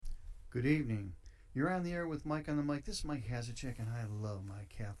Good evening. You're on the air with Mike on the mic. This is Mike Hazacek, and I love my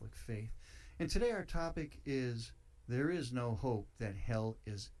Catholic faith. And today our topic is there is no hope that hell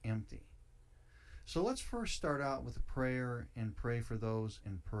is empty. So let's first start out with a prayer and pray for those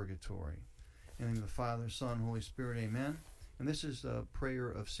in purgatory. In the name of the Father, Son, Holy Spirit, amen. And this is the prayer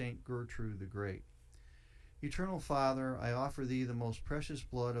of St. Gertrude the Great. Eternal Father, I offer thee the most precious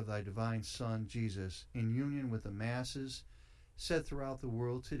blood of thy divine Son, Jesus, in union with the masses said throughout the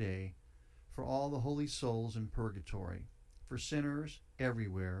world today, for all the holy souls in purgatory, for sinners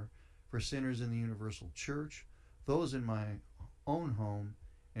everywhere, for sinners in the universal church, those in my own home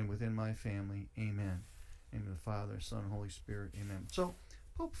and within my family. Amen. In the name of the Father, Son, Holy Spirit. Amen. So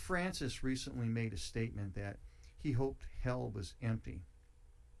Pope Francis recently made a statement that he hoped hell was empty.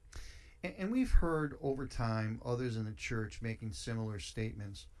 And we've heard over time others in the church making similar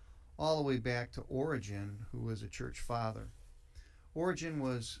statements, all the way back to Origen, who was a church father. Origen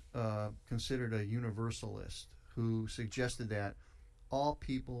was considered a universalist who suggested that all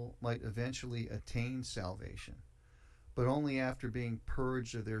people might eventually attain salvation, but only after being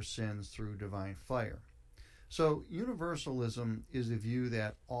purged of their sins through divine fire. So universalism is the view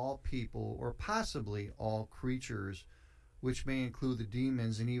that all people, or possibly all creatures, which may include the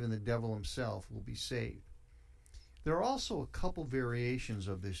demons and even the devil himself, will be saved. There are also a couple variations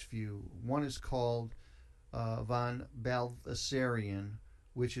of this view. One is called von Balthasarian,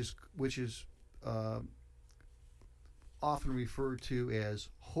 which is often referred to as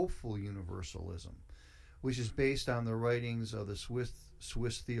hopeful universalism, which is based on the writings of the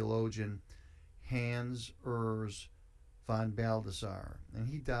Swiss theologian Hans Urs von Balthasar, and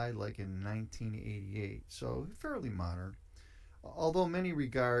he died like in 1988, so fairly modern. Although many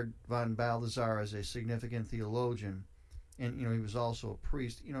regard von Balthasar as a significant theologian, and he was also a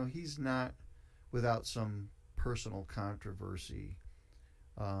priest, he's not without some personal controversy.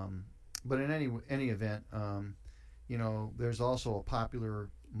 But in any event, there's also a popular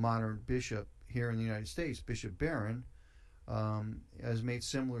modern bishop here in the United States, Bishop Barron, has made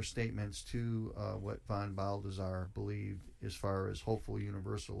similar statements to what von Balthasar believed as far as hopeful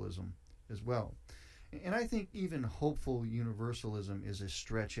universalism as well. And I think even hopeful universalism is a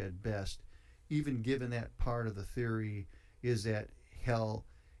stretch at best, even given that part of the theory is that hell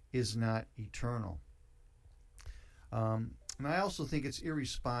is not eternal. And I also think it's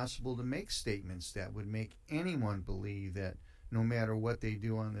irresponsible to make statements that would make anyone believe that no matter what they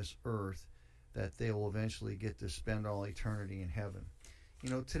do on this earth, that they will eventually get to spend all eternity in heaven.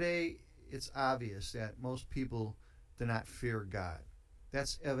 Today it's obvious that most people do not fear God.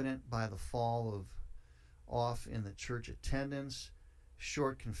 That's evident by the fall off in the church attendance,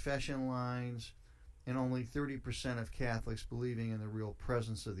 short confession lines, and only 30% of Catholics believing in the real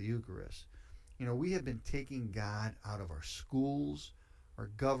presence of the Eucharist. We have been taking God out of our schools, our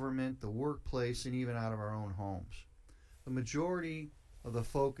government, the workplace, and even out of our own homes. The majority of the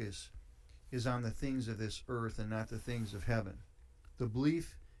focus is on the things of this earth and not the things of heaven. The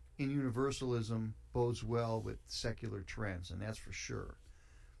belief in universalism bodes well with secular trends, and that's for sure.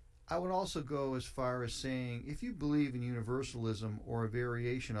 I would also go as far as saying, if you believe in universalism or a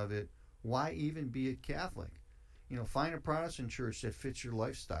variation of it, why even be a Catholic? Find a Protestant church that fits your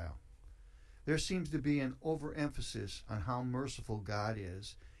lifestyle. There seems to be an overemphasis on how merciful God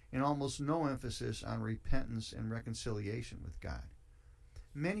is, and almost no emphasis on repentance and reconciliation with God.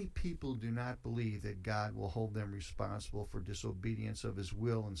 Many people do not believe that God will hold them responsible for disobedience of his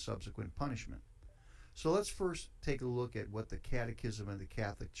will and subsequent punishment. So let's first take a look at what the Catechism of the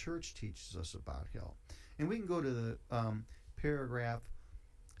Catholic Church teaches us about hell. And we can go to the paragraph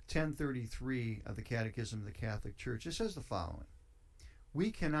 1033 of the Catechism of the Catholic Church. It says the following: we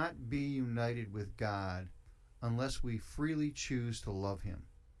cannot be united with God unless we freely choose to love him.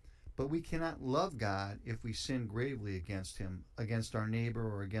 But we cannot love God if we sin gravely against him, against our neighbor,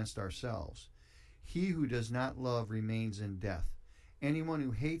 or against ourselves. He who does not love remains in death. Anyone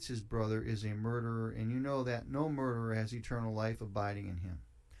who hates his brother is a murderer, and you know that no murderer has eternal life abiding in him.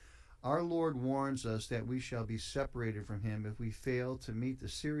 Our Lord warns us that we shall be separated from him if we fail to meet the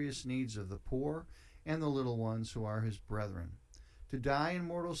serious needs of the poor and the little ones who are his brethren. To die in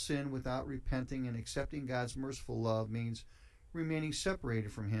mortal sin without repenting and accepting God's merciful love means remaining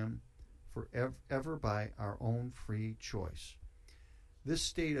separated from him forever by our own free choice. This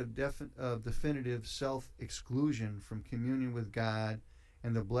state of definitive self-exclusion from communion with God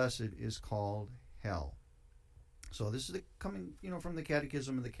and the blessed is called hell. So this is coming, from the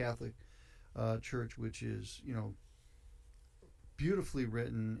Catechism of the Catholic Church, which is, beautifully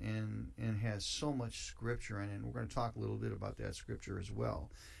written and has so much scripture in it. And we're going to talk a little bit about that scripture as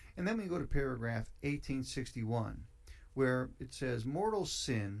well. And then we go to paragraph 1861, where it says, mortal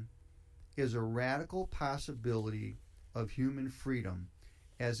sin is a radical possibility of human freedom,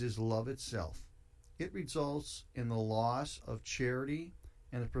 as is love itself. It results in the loss of charity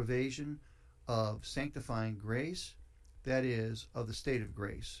and the privation of sanctifying grace, that is, of the state of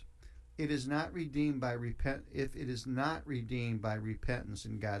grace. It is not redeemed by if it is not redeemed by repentance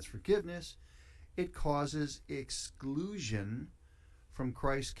and God's forgiveness, it causes exclusion from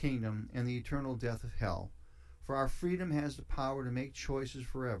Christ's kingdom and the eternal death of hell. For our freedom has the power to make choices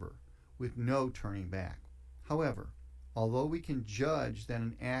forever, with no turning back. However, although we can judge that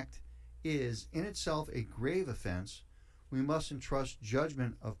an act is in itself a grave offense, we must entrust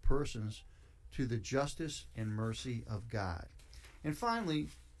judgment of persons to the justice and mercy of God. And finally,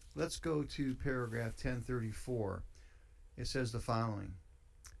 let's go to paragraph 1034. It says the following: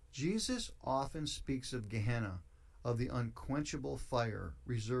 Jesus often speaks of Gehenna, of the unquenchable fire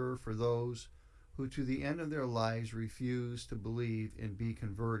reserved for those who to the end of their lives refuse to believe and be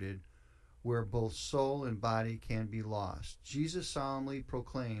converted, where both soul and body can be lost. Jesus solemnly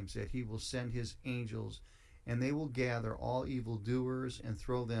proclaims that he will send his angels, and they will gather all evildoers and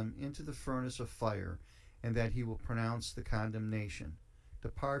throw them into the furnace of fire, and that he will pronounce the condemnation: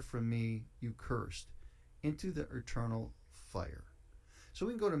 "Depart from me, you cursed, into the eternal fire." So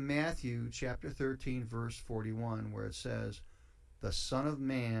we can go to Matthew chapter 13, verse 41, where it says, "The Son of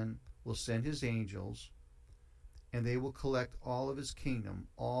Man will send his angels, and they will collect all of his kingdom,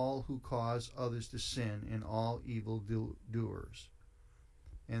 all who cause others to sin, and all evil doers."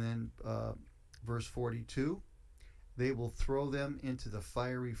 And then verse 42, "They will throw them into the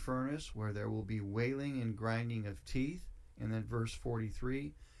fiery furnace, where there will be wailing and grinding of teeth." And then verse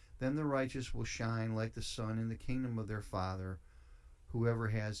 43, "Then the righteous will shine like the sun in the kingdom of their Father. Whoever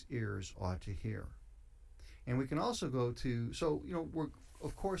has ears ought to hear." And we can also go to, so, we're,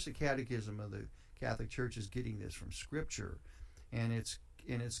 of course, the Catechism of the Catholic Church is getting this from Scripture, and it's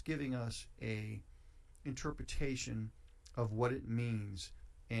giving us a interpretation of what it means,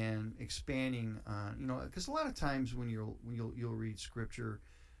 and expanding on, because a lot of times when you'll read Scripture,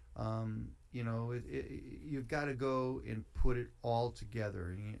 you've got to go and put it all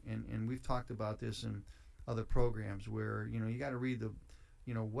together, and we've talked about this in other programs where you got to read the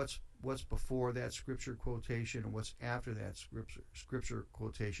what's before that scripture quotation and what's after that scripture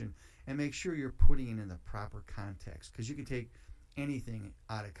quotation, and make sure you're putting it in the proper context, because you can take anything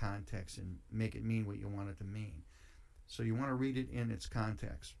out of context and make it mean what you want it to mean. So you want to read it in its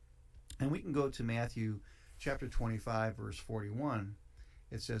context. And we can go to Matthew chapter 25, verse 41.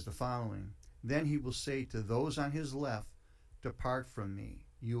 It says the following: "Then he will say to those on his left, 'Depart from me,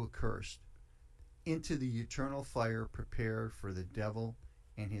 you accursed, into the eternal fire prepared for the devil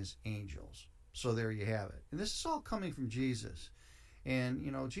and his angels.'" So there you have it. And this is all coming from Jesus. And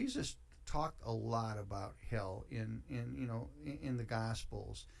Jesus talked a lot about hell in the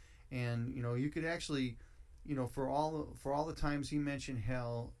Gospels. And you could actually, for all the times he mentioned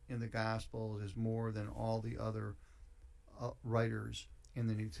hell in the Gospels is more than all the other writers in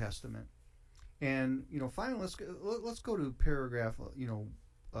the New Testament. And finally, let's go to paragraph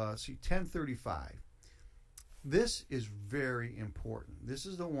 1035. This is very important. This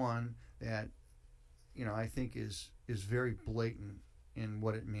is the one that I think is very blatant in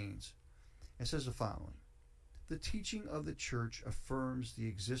what it means. It says the following: "The teaching of the Church affirms the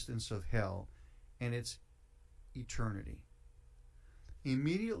existence of hell and its eternity.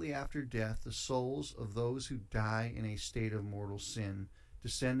 Immediately after death, the souls of those who die in a state of mortal sin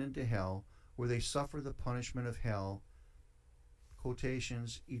descend into hell, where they suffer the punishment of hell,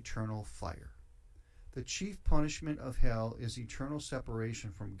 quotations, eternal fire. The chief punishment of hell is eternal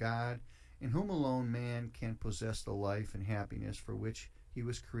separation from God, in whom alone man can possess the life and happiness for which he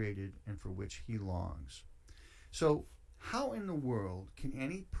was created and for which he longs." So how in the world can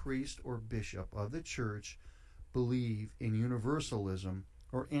any priest or bishop of the church believe in universalism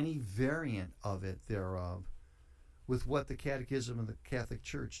or any variant of it thereof with what the Catechism of the Catholic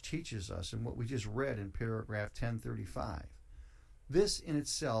Church teaches us and what we just read in paragraph 1035? This in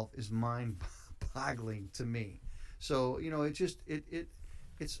itself is mind-boggling to me. So, I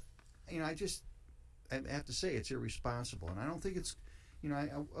have to say it's irresponsible. And I don't think it's,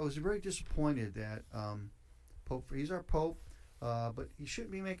 I was very disappointed that he's our Pope, but he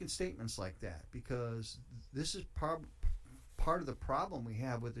shouldn't be making statements like that, because this is part of the problem we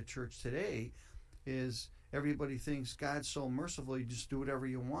have with the church today is everybody thinks God's so merciful, you just do whatever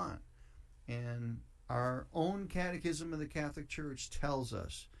you want. And our own Catechism of the Catholic Church tells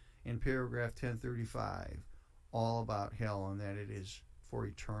us in paragraph 1035 all about hell, and that it is for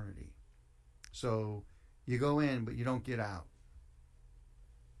eternity. So you go in, but you don't get out.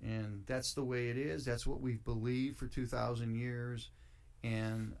 And that's the way it is. That's what we've believed for 2,000 years.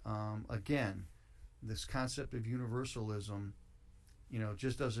 And again, this concept of universalism,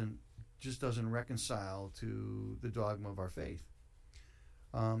 just doesn't reconcile to the dogma of our faith.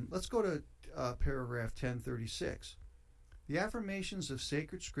 Let's go to paragraph 1036. The affirmations of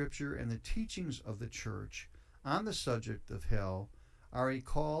sacred scripture and the teachings of the church on the subject of hell are a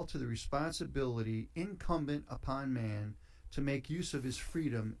call to the responsibility incumbent upon man to make use of his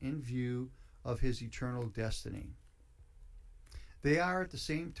freedom in view of his eternal destiny. They are at the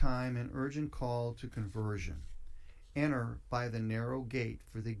same time an urgent call to conversion. Enter by the narrow gate,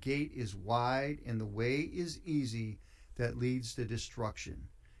 for the gate is wide and the way is easy that leads to destruction,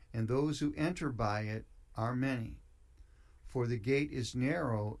 and those who enter by it are many. For the gate is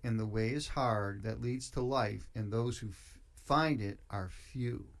narrow and the way is hard that leads to life, and those who find it are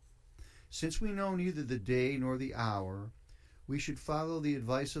few. Since we know neither the day nor the hour, we should follow the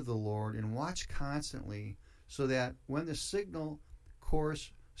advice of the Lord and watch constantly, so that when the single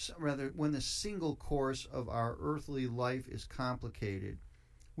course of our earthly life is complicated,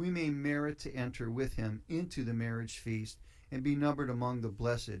 we may merit to enter with him into the marriage feast and be numbered among the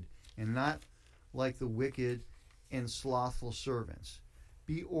blessed, and not like the wicked and slothful servants,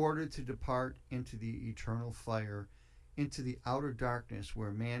 be ordered to depart into the eternal fire, into the outer darkness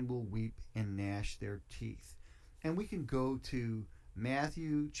where man will weep and gnash their teeth. And we can go to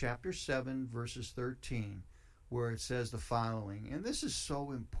Matthew chapter 7, verses 13, where it says the following, and this is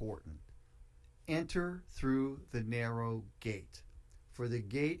so important. Enter through the narrow gate, for the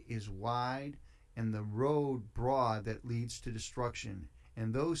gate is wide and the road broad that leads to destruction,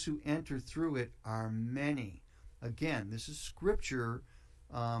 and those who enter through it are many. Again, this is scripture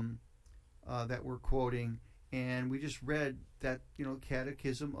that we're quoting, and we just read that,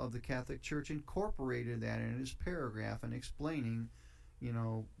 Catechism of the Catholic Church incorporated that in his paragraph and explaining,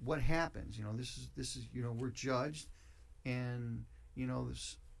 what happens. This is we're judged, and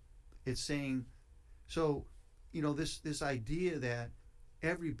it's saying, so this idea that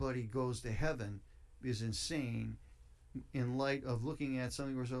everybody goes to heaven is insane in light of looking at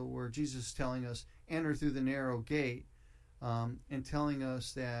something where Jesus is telling us enter through the narrow gate, and telling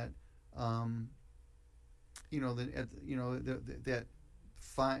us that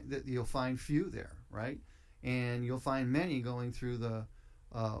that you'll find few there, right? And you'll find many going through the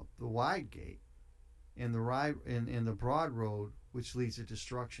wide gate and the broad road, which leads to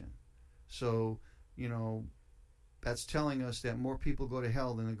destruction. So that's telling us that more people go to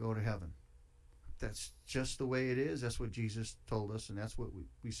hell than they go to heaven. That's just the way it is. That's what Jesus told us, and that's what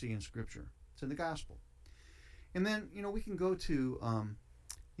we see in Scripture. It's in the Gospel. And then we can go to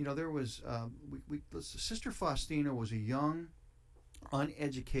there was Sister Faustina was a young,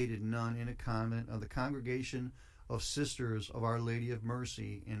 uneducated nun in a convent of the Congregation of Sisters of Our Lady of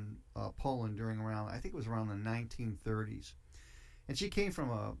Mercy in Poland during I think it was around the 1930s. And she came from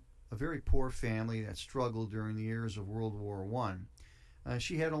a very poor family that struggled during the years of World War I.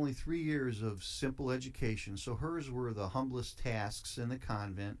 She had only 3 years of simple education, so hers were the humblest tasks in the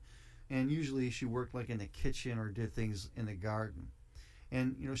convent, and usually she worked like in the kitchen or did things in the garden.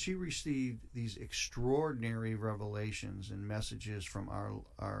 And she received these extraordinary revelations and messages from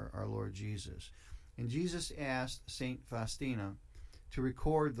our Lord Jesus. And Jesus asked Saint Faustina to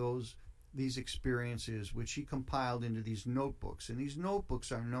record these experiences, which he compiled into these notebooks. And these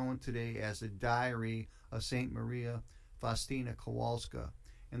notebooks are known today as the Diary of Saint Maria Faustina Kowalska.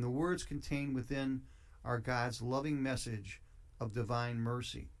 And the words contained within are God's loving message of divine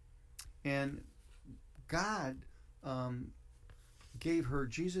mercy. And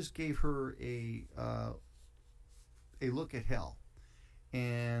Jesus gave her a look at hell.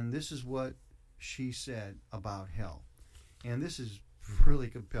 And this is what she said about hell. And this is really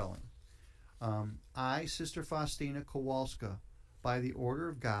compelling. I, Sister Faustina Kowalska, by the order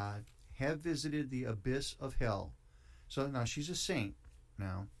of God, have visited the abyss of hell. So now she's a saint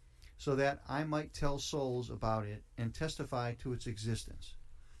now, so that I might tell souls about it and testify to its existence.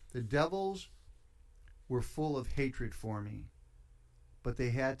 The devils were full of hatred for me, but they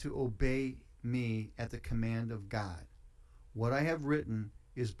had to obey me at the command of God. What I have written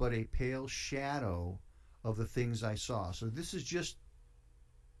is but a pale shadow of the things I saw. So this is just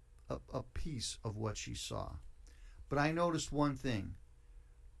a piece of what she saw. But I noticed one thing,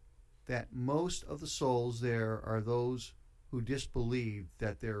 that most of the souls there are those who disbelieve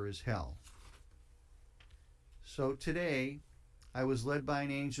that there is hell. So today, I was led by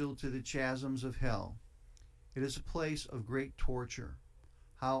an angel to the chasms of hell. It is a place of great torture.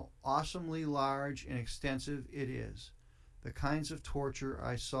 How awesomely large and extensive it is. The kinds of torture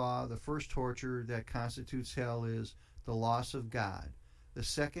I saw, the first torture that constitutes hell is the loss of God. The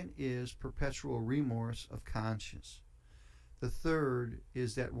second is perpetual remorse of conscience. The third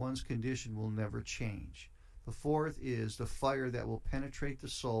is that one's condition will never change. The fourth is the fire that will penetrate the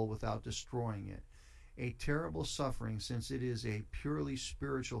soul without destroying it. A terrible suffering, since it is a purely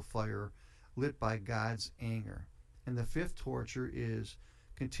spiritual fire lit by God's anger. And the fifth torture is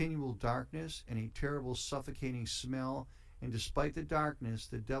continual darkness and a terrible suffocating smell. And despite the darkness,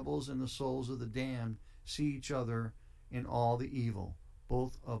 the devils and the souls of the damned see each other in all the evil,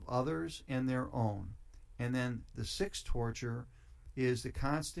 both of others and their own. And then the sixth torture is the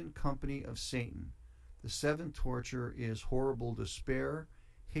constant company of Satan. The seventh torture is horrible despair,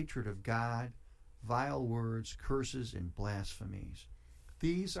 hatred of God, vile words, curses, and blasphemies.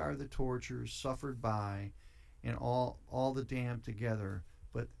 These are the tortures suffered by and all the damned together,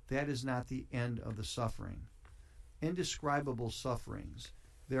 but that is not the end of the suffering. Indescribable sufferings.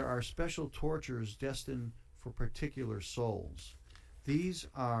 There are special tortures destined for particular souls. These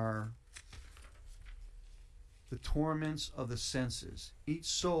are the torments of the senses. Each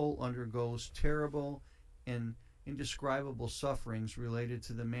soul undergoes terrible and indescribable sufferings related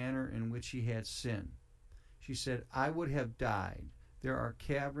to the manner in which he had sinned. She said, I would have died. There are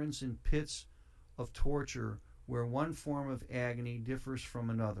caverns and pits of torture where one form of agony differs from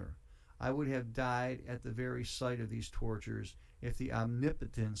another. I would have died at the very sight of these tortures if the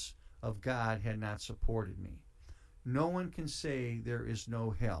omnipotence of God had not supported me. No one can say there is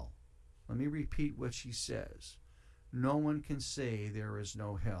no hell. Let me repeat what she says. No one can say there is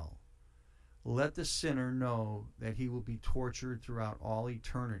no hell. Let the sinner know that he will be tortured throughout all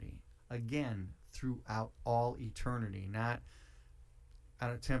eternity. Again, throughout all eternity, not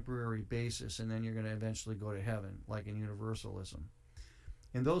on a temporary basis, and then you're going to eventually go to heaven, like in universalism.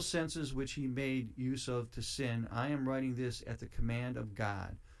 In those senses which he made use of to sin, I am writing this at the command of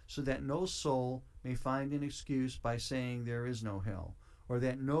God, so that no soul may find an excuse by saying there is no hell, or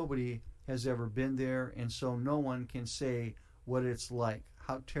that nobody has ever been there, and so no one can say what it's like,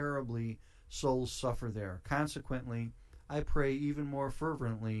 how terribly souls suffer there. Consequently, I pray even more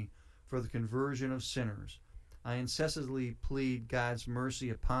fervently for the conversion of sinners. I incessantly plead God's mercy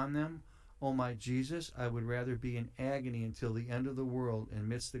upon them. O my Jesus, I would rather be in agony until the end of the world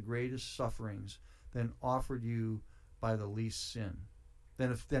amidst the greatest sufferings than offered you by the least sin,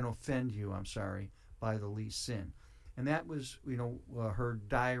 than offend you, by the least sin. And that was, her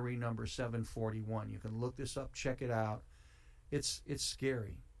diary number 741. You can look this up, check it out. It's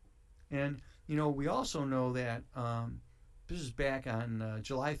scary. And, we also know that this is back on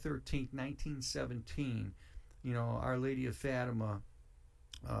July 13th, 1917. Our Lady of Fatima,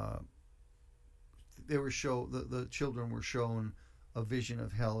 the children were shown a vision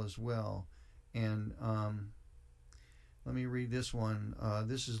of hell as well. And let me read this one.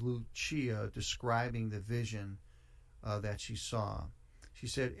 This is Lucia describing the vision that she saw. She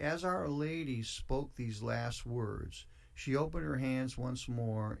said, as Our Lady spoke these last words, she opened her hands once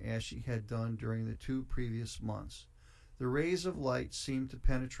more as she had done during the 2 previous months. The rays of light seemed to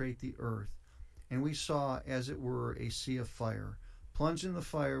penetrate the earth, and we saw, as it were, a sea of fire. Plunged in the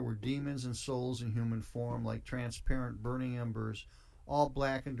fire were demons and souls in human form, like transparent burning embers, all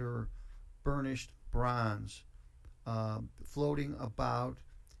blackened or burnished bronze, floating about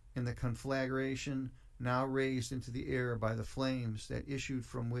in the conflagration, now raised into the air by the flames that issued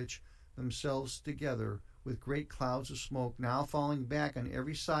from which themselves together with great clouds of smoke, now falling back on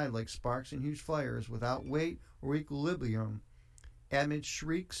every side like sparks in huge fires, without weight or equilibrium, amid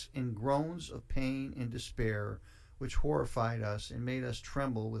shrieks and groans of pain and despair, which horrified us and made us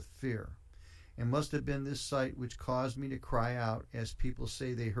tremble with fear. It must have been this sight which caused me to cry out, as people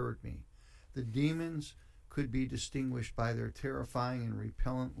say they heard me. The demons could be distinguished by their terrifying and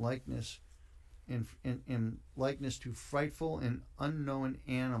repellent likeness, in likeness to frightful and unknown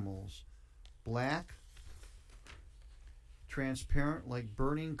animals, black, transparent like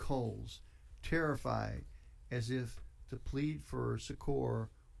burning coals, terrified, as if to plead for succor.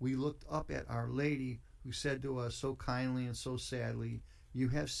 We looked up at Our Lady, who said to us so kindly and so sadly, you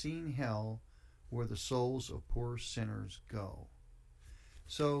have seen hell, where the souls of poor sinners go.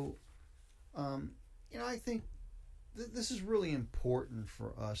 So, I think this is really important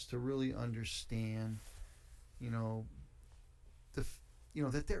for us to really understand,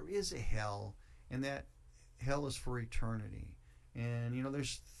 that there is a hell, and that hell is for eternity. And,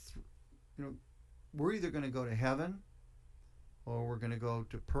 we're either going to go to heaven, or we're going to go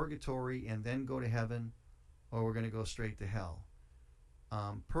to purgatory and then go to heaven, or we're going to go straight to hell.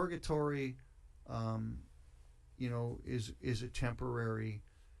 Purgatory, is a temporary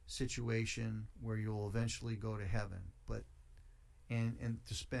situation where you'll eventually go to heaven, and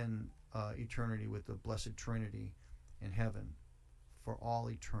to spend eternity with the Blessed Trinity in heaven for all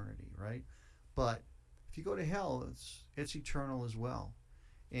eternity, right? But if you go to hell, it's eternal as well.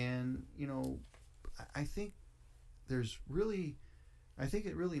 And I think it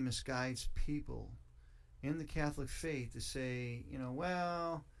really misguides people in the Catholic faith to say,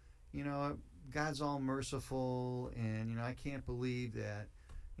 well, God's all merciful, and I can't believe that,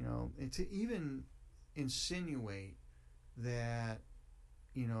 and to even insinuate that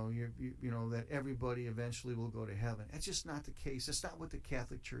that everybody eventually will go to heaven. That's just not the case. That's not what the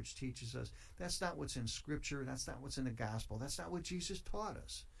Catholic Church teaches us. That's not what's in Scripture. That's not what's in the Gospel. That's not what Jesus taught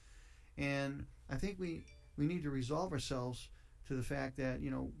us. And I think we need to resolve ourselves to the fact that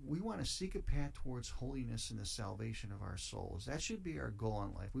we want to seek a path towards holiness and the salvation of our souls. That should be our goal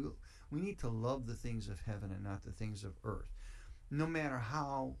in life. We need to love the things of heaven and not the things of earth. No matter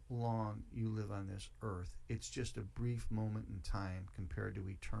how long you live on this earth, it's just a brief moment in time compared to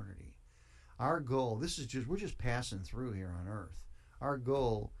eternity. Our goal, we're just passing through here on earth. Our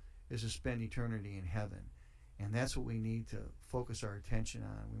goal is to spend eternity in heaven. And that's what we need to focus our attention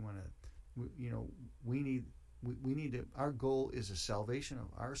on. Our goal is the salvation of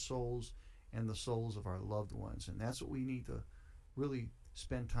our souls and the souls of our loved ones. And that's what we need to really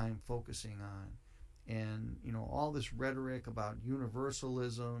spend time focusing on. And all this rhetoric about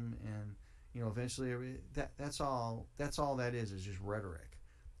universalism and eventually that's all that is just rhetoric.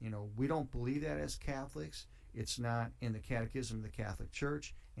 We don't believe that as Catholics. It's not in the Catechism of the Catholic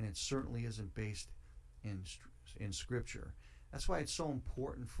Church, and it certainly isn't based in Scripture. That's why it's so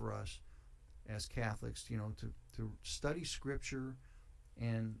important for us as Catholics, to study Scripture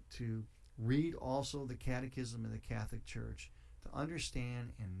and to read also the Catechism of the Catholic Church, to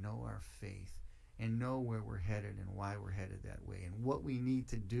understand and know our faith and know where we're headed and why we're headed that way and what we need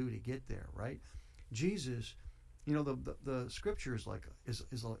to do to get there, right? Jesus, the Scripture is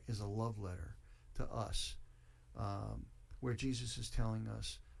a love letter to us, where Jesus is telling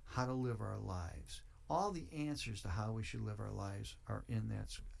us how to live our lives. All the answers to how we should live our lives are in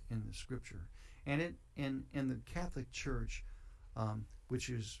the Scripture, and the Catholic Church, which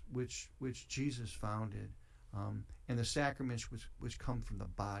Jesus founded, and the sacraments which come from the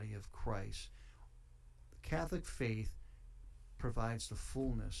body of Christ. The Catholic faith provides the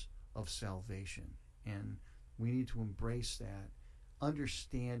fullness of salvation, and we need to embrace that,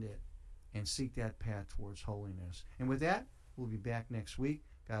 understand it, and seek that path towards holiness. And with that, we'll be back next week.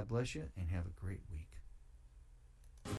 God bless you, and have a great week.